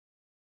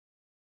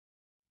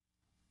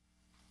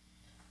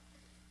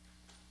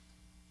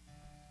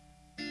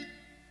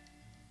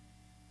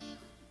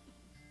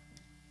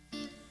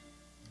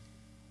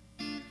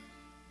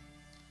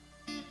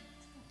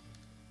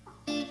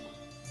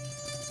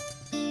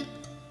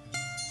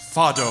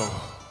Fado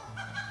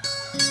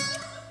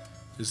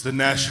is the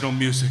national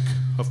music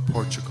of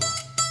Portugal,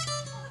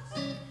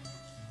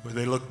 where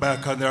they look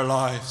back on their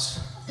lives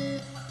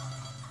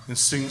and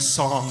sing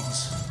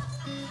songs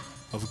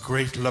of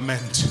great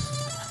lament.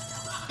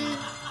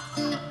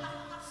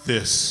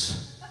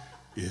 This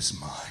is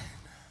mine.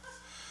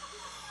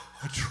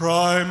 I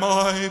try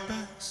my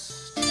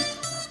best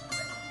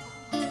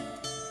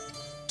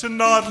to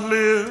not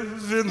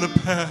live in the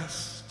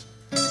past.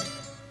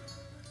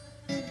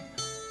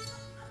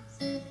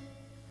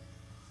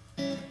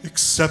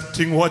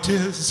 Accepting what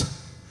is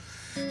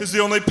the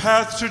only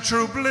path to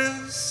true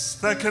bliss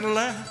that can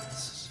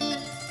last.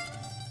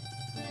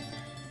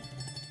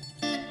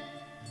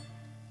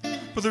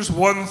 But there's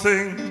one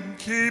thing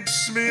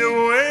keeps me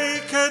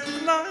awake at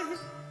night.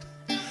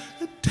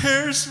 It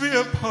tears me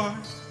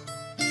apart.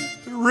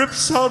 It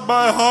rips out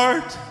my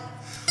heart.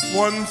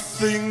 One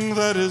thing,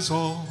 that is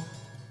all.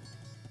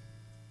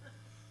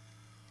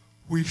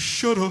 We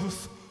should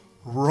have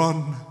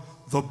run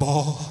the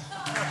ball.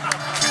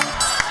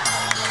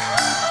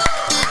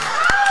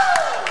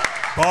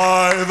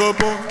 By the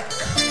book,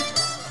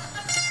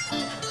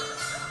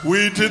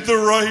 we did the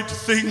right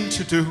thing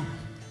to do.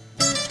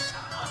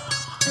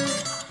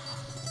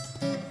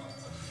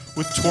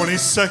 With 20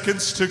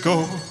 seconds to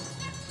go,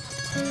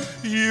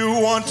 you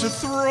want to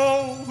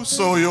throw,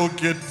 so you'll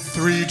get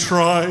 3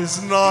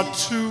 tries, not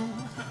 2.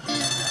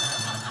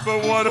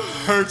 But what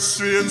hurts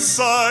me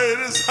inside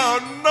is how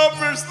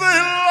numbers they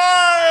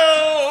lie.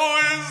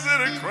 Oh, is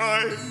it a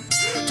crime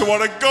to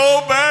want to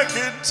go back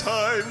in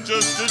time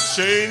just to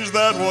change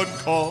that one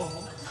call?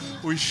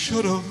 We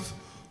should have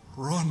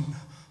run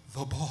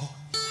the ball.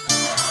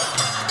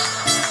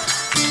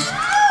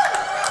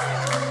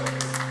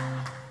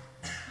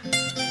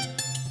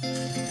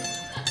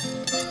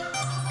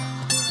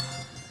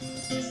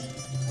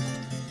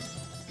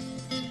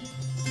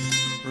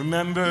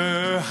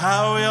 Remember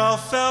how we all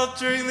felt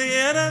during the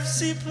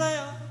NFC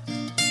playoff?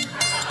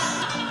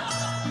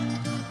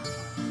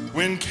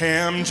 When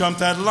Cam jumped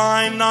that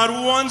line not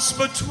once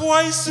but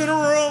twice in a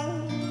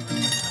row.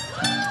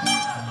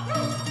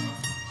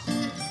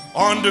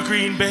 On to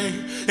Green Bay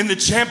in the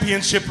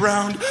championship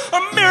round. A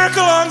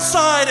miracle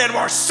onside and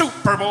we're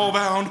Super Bowl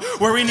bound.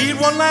 Where we need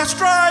one last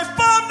drive,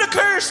 bomb to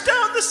curse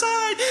down the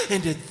side.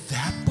 And did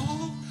that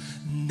ball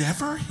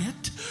never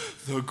hit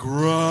the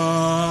ground?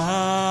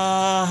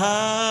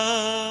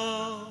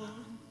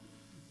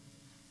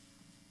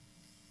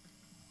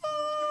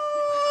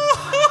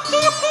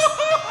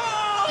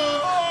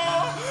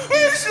 We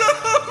should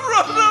have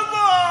run the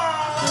ball.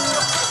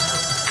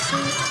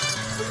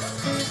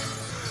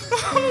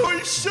 We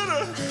should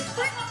have.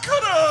 We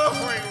could have.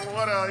 We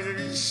would have.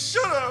 We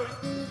should have.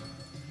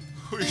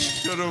 We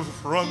should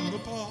have run the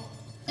ball.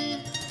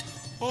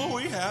 Oh,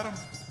 we had him.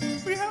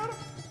 We had him.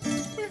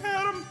 We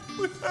had him.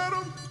 We had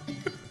him.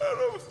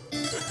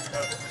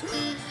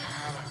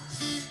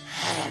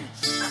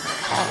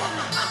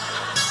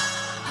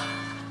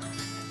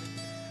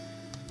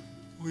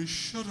 We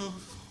should have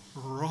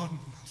run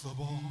the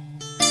ball.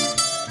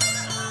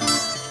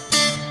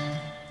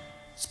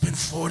 It's been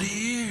 40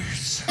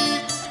 years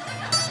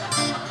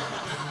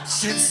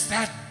since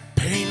that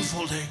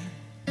painful day.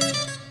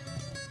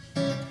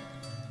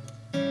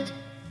 And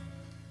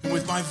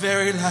with my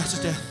very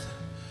last death,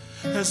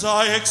 as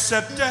I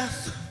accept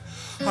death,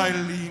 I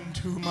lean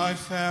to my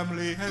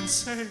family and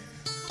say,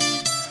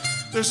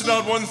 there's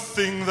not one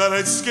thing that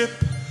I'd skip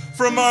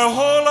from my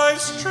whole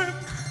life's trip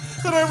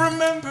that I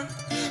remember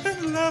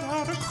and let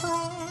out a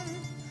cry.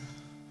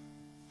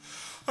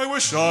 I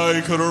wish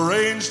I could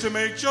arrange to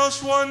make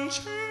just one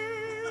change.